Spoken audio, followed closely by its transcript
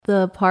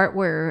The part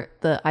where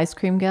the ice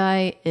cream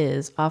guy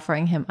is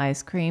offering him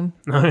ice cream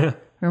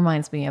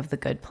reminds me of The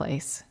Good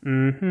Place.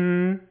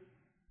 All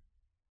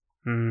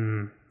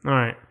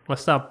right,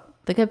 let's stop.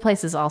 The Good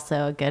Place is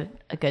also a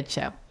good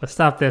show. Let's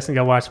stop this and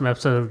go watch some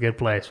episodes of The Good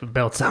Place with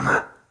Bill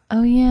Summer.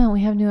 Oh yeah,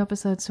 we have new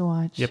episodes to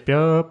watch.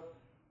 Yep.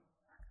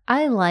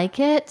 I like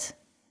it.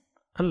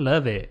 I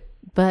love it.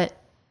 But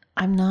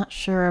I'm not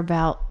sure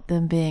about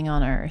them being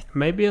on Earth.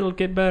 Maybe it'll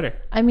get better.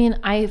 I mean,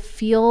 I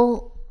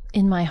feel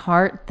in my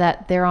heart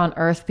that they're on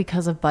Earth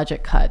because of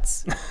budget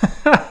cuts.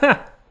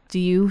 Do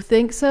you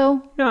think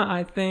so? No,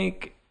 I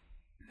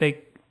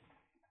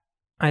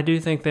do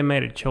think they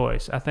made a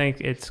choice. I think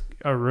it's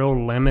a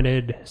real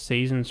limited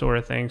season sort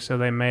of thing, so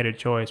they made a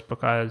choice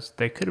because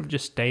they could have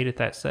just stayed at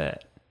that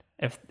set.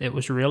 If it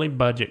was really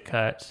budget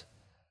cuts,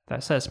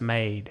 that set's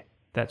made.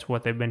 That's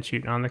what they've been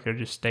shooting on. They could have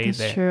just stayed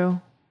there. That's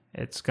true.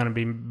 It's going to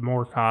be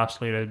more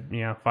costly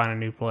to, find a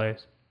new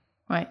place.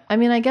 Right. I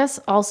mean, I guess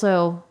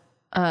also,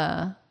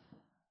 I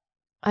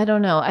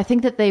don't know. I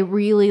think that they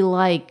really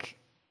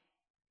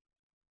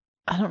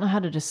I don't know how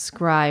to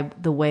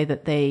describe the way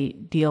that they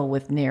deal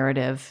with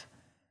narrative,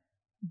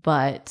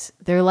 but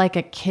they're like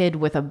a kid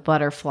with a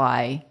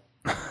butterfly.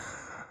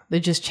 They're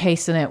just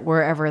chasing it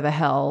wherever the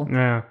hell.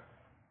 Yeah.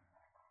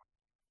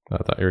 I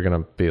thought you were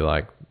going to be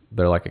like,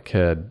 they're like a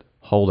kid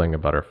holding a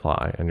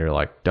butterfly, and you're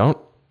like,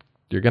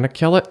 you're going to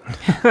kill it?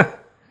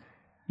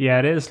 Yeah,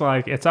 it is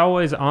like, it's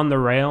always on the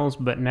rails,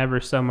 but never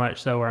so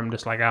much so where I'm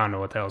just like, I don't know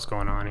what the hell's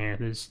going on here.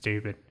 This is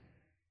stupid.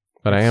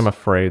 But I am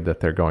afraid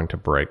that they're going to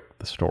break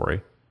the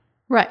story.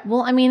 Right.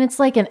 Well, I mean, it's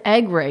like an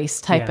egg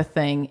race type of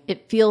thing.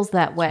 It feels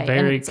that way. It's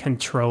very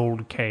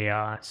controlled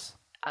chaos.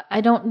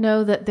 I don't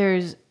know that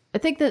I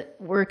think that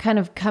we're kind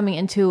of coming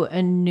into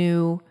a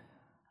new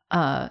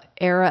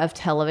era of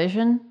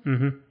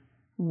television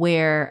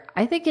where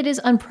I think it is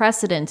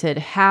unprecedented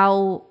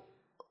how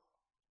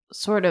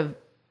sort of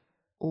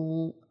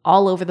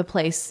all over the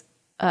place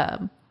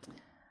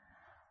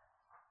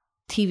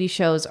TV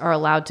shows are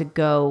allowed to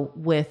go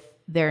with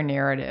their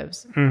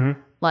narratives.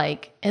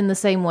 Like in the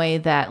same way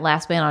that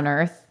Last Man on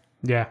Earth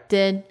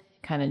did,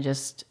 kind of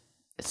just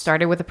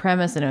started with a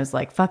premise and it was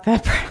like, fuck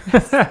that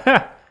premise.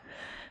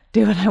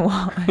 Do what I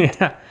want.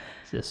 Yeah.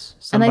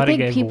 And I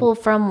think people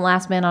from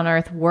Last Man on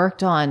Earth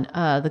worked on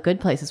The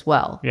Good Place as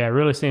well. Yeah, it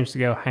really seems to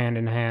go hand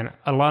in hand.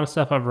 A lot of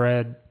stuff I've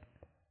read,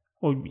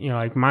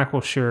 like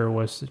Michael Schur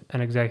was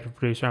an executive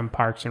producer on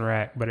Parks and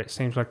Rec, but it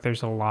seems like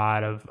there's a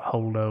lot of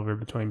holdover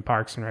between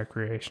Parks and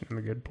Recreation and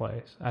The Good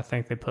Place. I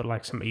think they put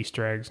like some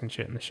Easter eggs and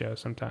shit in the show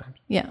sometimes.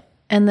 Yeah.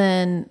 And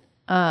then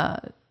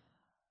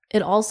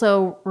it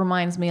also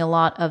reminds me a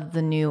lot of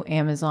the new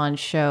Amazon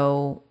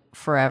show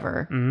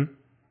Forever.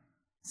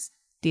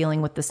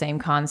 Dealing with the same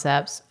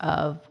concepts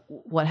of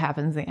what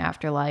happens in the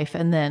afterlife,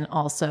 and then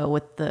also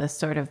with the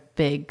sort of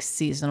big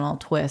seasonal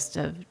twist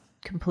of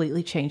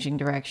completely changing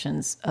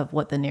directions of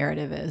what the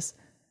narrative is.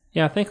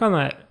 Yeah, I think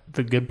on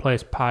the Good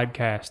Place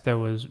podcast, there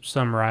was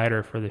some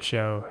writer for the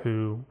show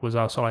who was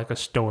also like a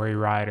story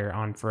writer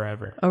on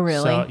Forever. Oh,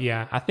 really? So,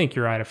 yeah, I think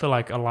you're right. I feel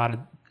like a lot of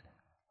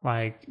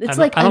it's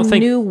like a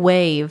new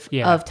wave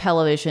of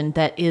television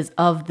that is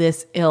of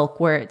this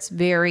ilk where it's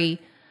very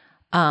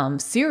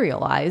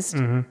serialized,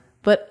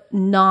 but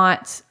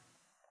not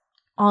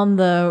on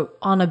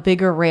a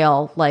bigger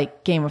rail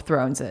like Game of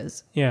Thrones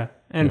is. Yeah,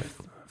 and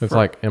it's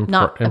like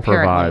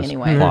improvised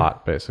anyway.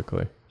 plot,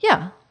 basically.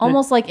 Yeah,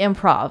 almost like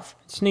improv.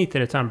 It's neat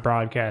that it's on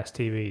broadcast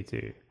TV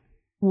too.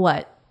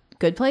 What?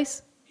 Good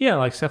Place? Yeah,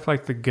 like stuff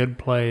like The Good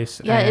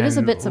Place. Yeah, and it is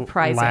a bit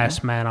surprising.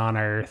 Last Man on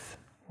Earth,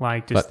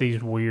 like just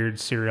these weird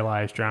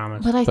serialized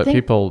dramas. But I think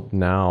people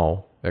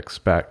now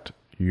expect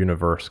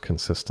universe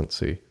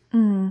consistency.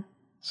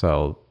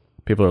 So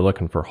people are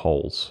looking for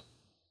holes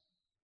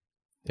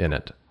in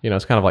it.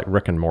 It's kind of like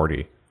Rick and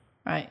Morty.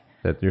 Right.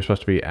 That you're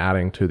supposed to be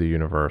adding to the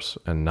universe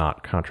and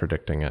not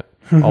contradicting it.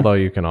 Although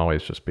you can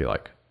always just be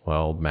like,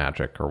 well,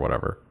 magic or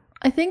whatever.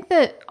 I think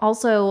that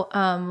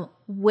also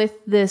with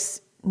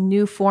this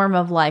new form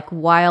of like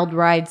wild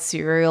ride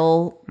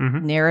serial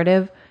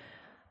narrative,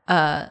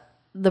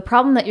 the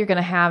problem that you're going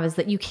to have is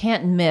that you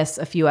can't miss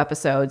a few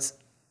episodes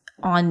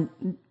on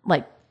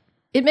like,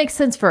 it makes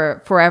sense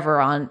for Forever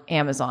on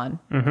Amazon,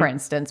 for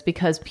instance,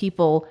 because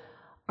people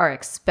are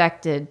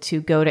expected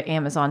to go to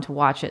Amazon to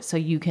watch it so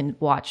you can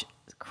watch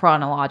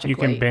chronologically. You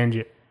can binge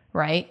it.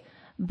 Right?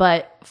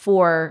 But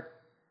for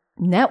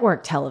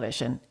network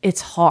television,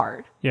 it's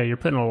hard. Yeah, you're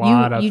putting a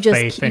lot of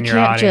faith in your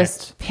audience. You can't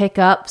just pick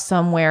up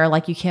somewhere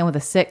like you can with a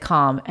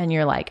sitcom and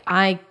you're like,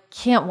 I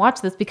can't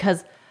watch this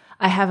because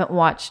I haven't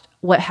watched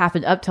what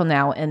happened up till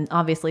now. And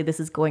obviously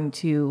this is going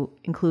to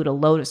include a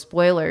load of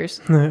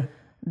spoilers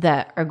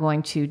that are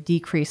going to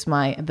decrease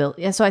my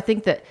ability. And so I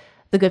think that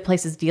The Good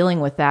Place is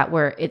dealing with that,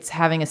 where it's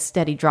having a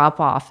steady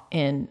drop off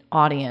in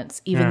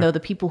audience, even though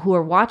the people who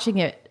are watching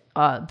it,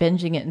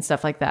 binging it and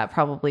stuff like that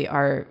probably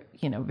are,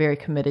 very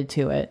committed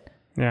to it.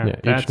 Yeah,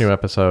 each new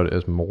episode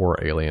is more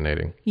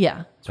alienating.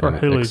 Yeah. That's where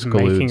Hulu's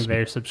making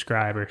their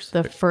subscribers.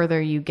 The further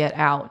you get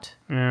out.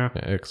 Yeah.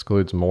 It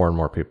excludes more and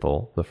more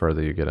people the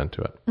further you get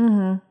into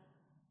it.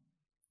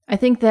 I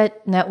think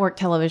that network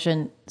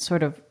television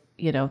sort of,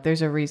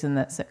 there's a reason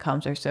that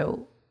sitcoms are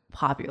so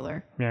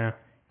popular. Yeah.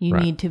 You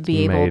Right. need to It's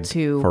be able made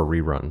to for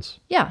reruns.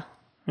 Yeah.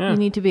 Yeah. You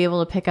need to be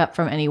able to pick up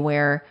from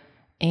anywhere.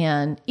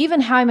 And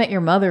even How I Met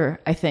Your Mother,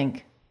 I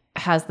think,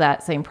 has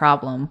that same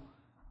problem.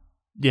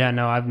 Yeah,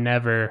 no, I've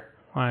never,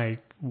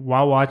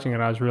 while watching it,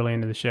 I was really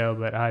into the show,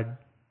 but I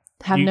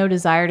Have no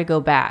desire to go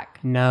back.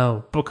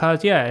 no,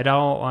 because, it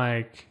all,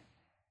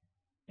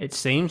 it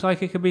seems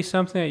like it could be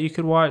something that you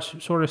could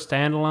watch sort of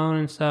standalone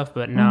and stuff,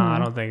 but no, I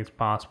don't think it's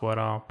possible at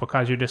all,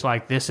 because you're just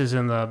like, this is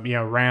in the,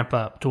 ramp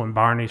up to when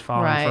Barney's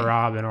falling Right. for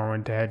Robin or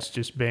when Ted's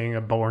just being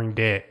a boring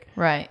dick.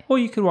 Right. Well,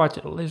 you could watch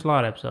it. There's a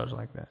lot of episodes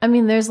like that. I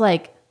mean, there's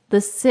like the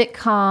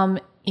sitcom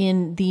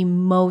in the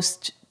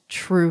most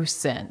true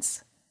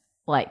sense,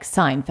 like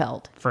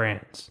Seinfeld.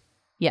 Friends.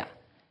 Yeah.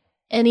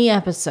 Any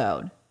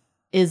episode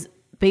is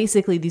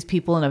basically these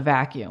people in a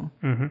vacuum.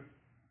 Mm-hmm.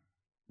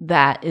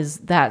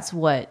 That's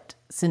what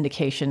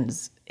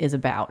syndications is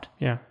about.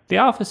 Yeah. The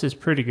Office is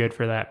pretty good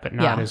for that, but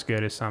not Yeah. as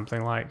good as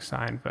something like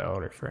Seinfeld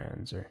or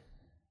Friends, or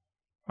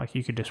like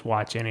you could just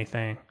watch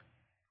anything.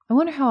 I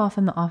wonder how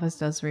often The Office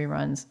does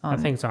reruns on I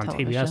think it's on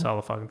television. TBS all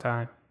the fucking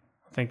time.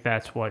 I think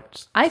that's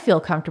what's... I feel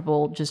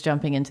comfortable just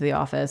jumping into The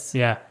Office.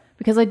 Yeah.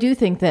 Because I do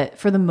think that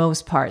for the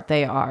most part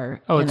they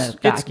are in a it's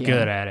vacuum.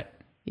 good at it.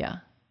 Yeah.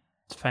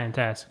 It's a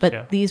fantastic But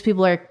show. these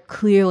people are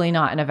clearly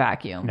not in a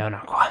vacuum. No,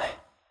 not quite.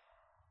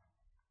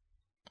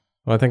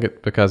 Well, I think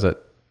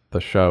the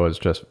show is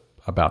just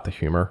about the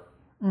humor.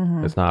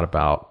 Mm-hmm. It's not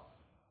about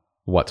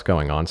what's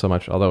going on so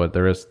much, although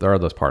there are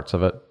those parts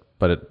of it,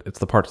 but it's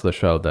the parts of the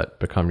show that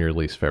become your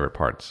least favorite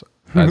parts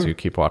as you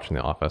keep watching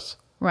The Office.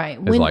 Right.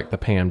 It's like the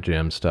Pam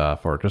Jim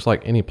stuff, or just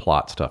like any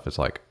plot stuff is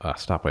like,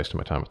 stop wasting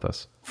my time with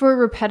this. For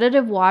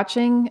repetitive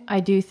watching, I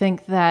do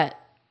think that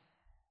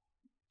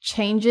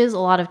a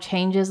lot of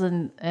changes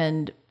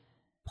and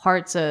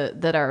parts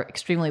that are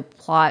extremely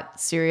plot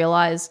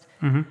serialized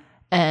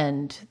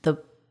and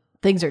the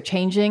things are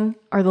changing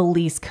are the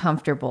least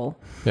comfortable.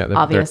 Yeah,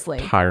 obviously.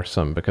 they're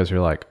tiresome because you're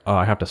like, oh,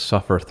 I have to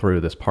suffer through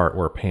this part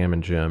where Pam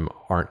and Jim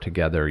aren't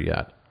together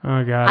yet.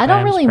 Oh, God. I don't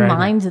Pam's really pregnant.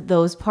 mind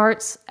those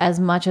parts as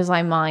much as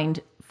I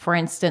mind, for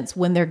instance,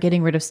 when they're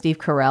getting rid of Steve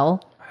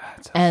Carell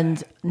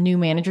and new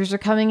managers are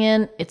coming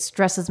in. It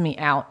stresses me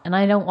out, and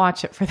I don't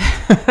watch it for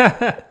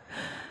that.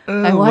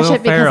 I watch Will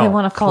it because I Ferrell.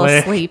 want to fall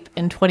Click. asleep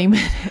in 20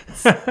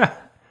 minutes.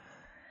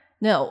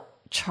 No,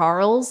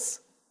 Charles,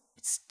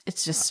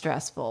 it's just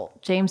stressful.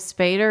 James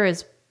Spader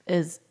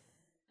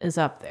is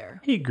up there.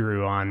 He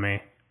grew on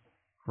me.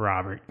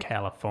 Robert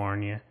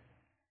California.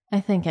 I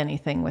think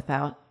anything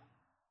without,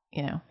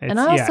 and It's-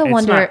 I also it's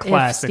wonder not if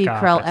classic Steve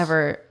Carell Office.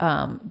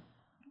 ever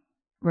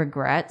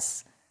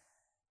regrets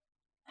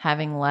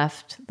having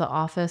left the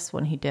office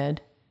when he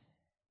did.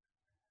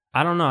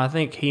 I don't know. I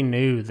think he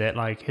knew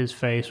that his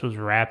face was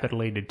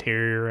rapidly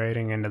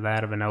deteriorating into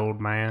that of an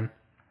old man.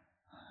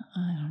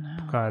 I don't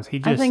know. Because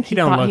he I think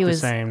don't thought look he the was,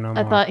 same no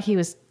I more. thought he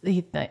was.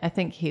 I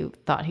think he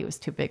thought he was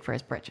too big for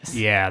his britches.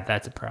 Yeah,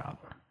 that's a problem.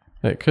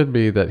 It could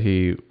be that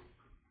he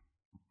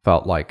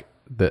felt like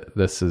that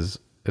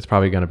it's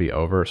probably going to be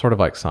over, sort of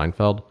like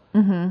Seinfeld.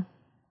 Mm-hmm.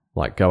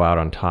 Like go out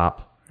on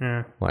top.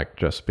 Yeah. Like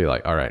just be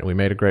like, all right, we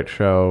made a great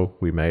show.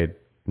 We made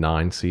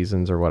 9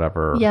 seasons or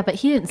whatever. Yeah, but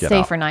he didn't Get stay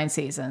out. for 9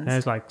 seasons.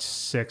 It was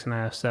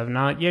 6.5, 7.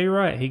 No, yeah, you're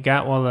right. He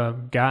got while the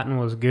gotten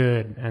was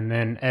good, and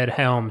then Ed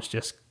Helms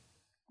just,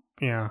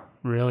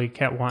 really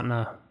kept wanting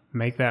to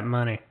make that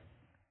money.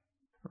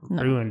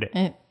 Ruined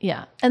it.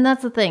 Yeah, and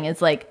that's the thing.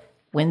 It's like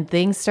when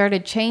things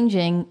started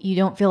changing, you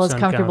don't feel as It's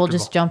comfortable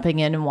just uncomfortable. jumping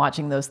in and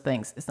watching those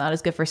things. It's not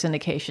as good for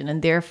syndication,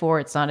 and therefore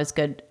it's not as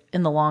good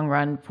in the long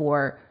run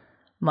for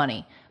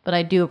money. But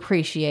I do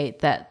appreciate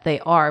that they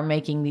are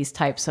making these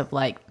types of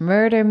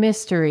murder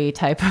mystery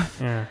type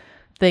of Yeah.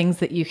 things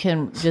that you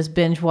can just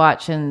binge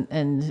watch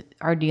and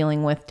are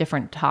dealing with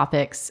different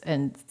topics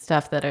and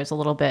stuff that is a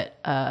little bit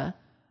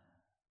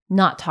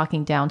not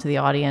talking down to the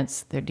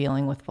audience. They're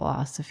dealing with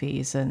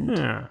philosophies and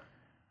Yeah.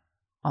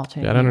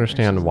 alternate. Yeah, I don't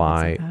understand universes and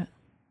why things like that.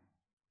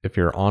 if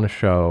you're on a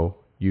show,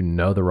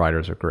 the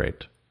writers are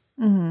great.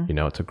 Mm-hmm.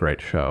 It's a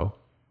great show.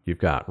 You've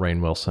got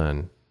Rainn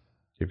Wilson.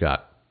 You've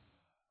got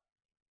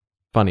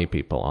funny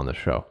people on the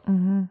show.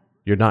 Mm-hmm.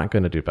 You're not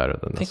going to do better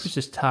than I think this. he was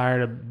just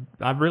tired of.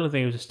 I really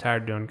think he was just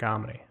tired of doing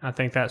comedy. I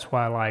think that's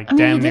why, I mean,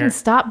 damn he near. didn't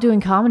stop doing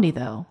comedy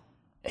though.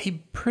 He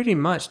pretty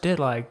much did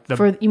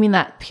the. You mean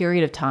that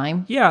period of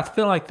time? Yeah, I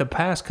feel like the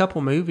past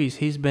couple movies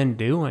he's been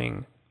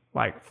doing,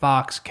 like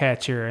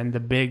Foxcatcher and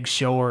The Big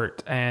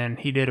Short, and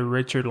he did a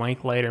Richard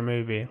Linklater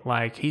movie.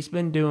 He's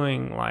been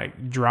doing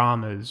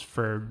dramas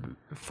for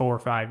 4 or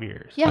 5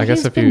 years. Yeah, I guess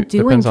he's if been you-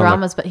 doing depends on the-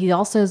 dramas, but he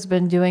also has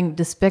been doing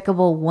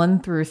Despicable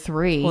 1 through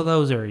 3. Well,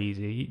 those are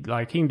easy.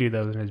 He can do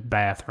those in his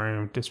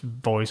bathroom. Just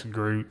voice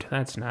Groot.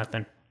 That's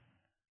nothing.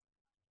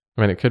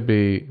 I mean, it could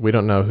be, we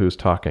don't know who's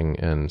talking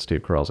in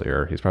Steve Carell's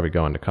ear. He's probably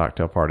going to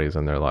cocktail parties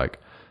and they're like,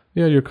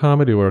 yeah, your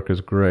comedy work is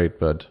great,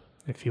 but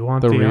If you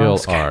want the real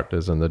Oscar. art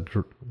is in the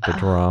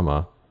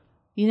drama.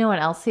 You know what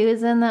else he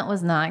was in that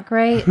was not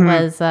great?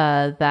 Was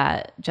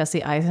that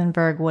Jesse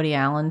Eisenberg, Woody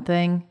Allen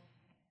thing.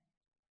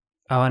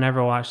 Oh, I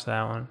never watched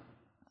that one.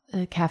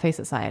 Cafe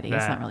Society.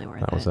 It's not really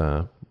worth it. That was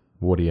a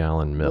Woody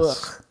Allen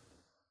miss. Ugh.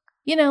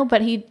 You know,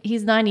 but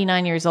he's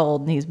 99 years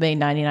old and he's made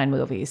 99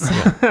 movies.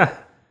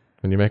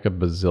 When you make a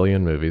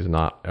bazillion movies,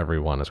 not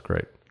everyone is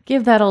great.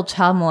 Give that old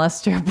child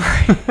molester a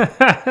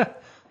break.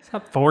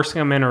 Stop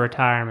forcing him into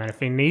retirement if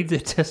he needs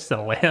it just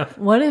to live.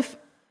 What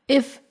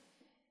if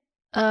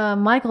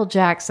Michael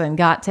Jackson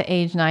got to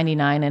age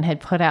 99 and had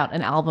put out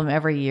an album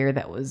every year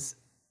that was,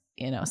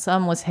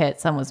 some was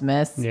hit, some was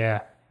missed.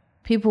 Yeah.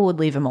 People would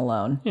leave him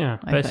alone. Yeah,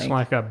 that's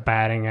like a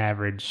batting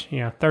average.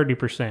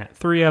 30%.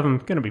 3 of them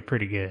going to be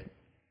pretty good.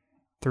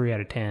 3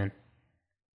 out of 10.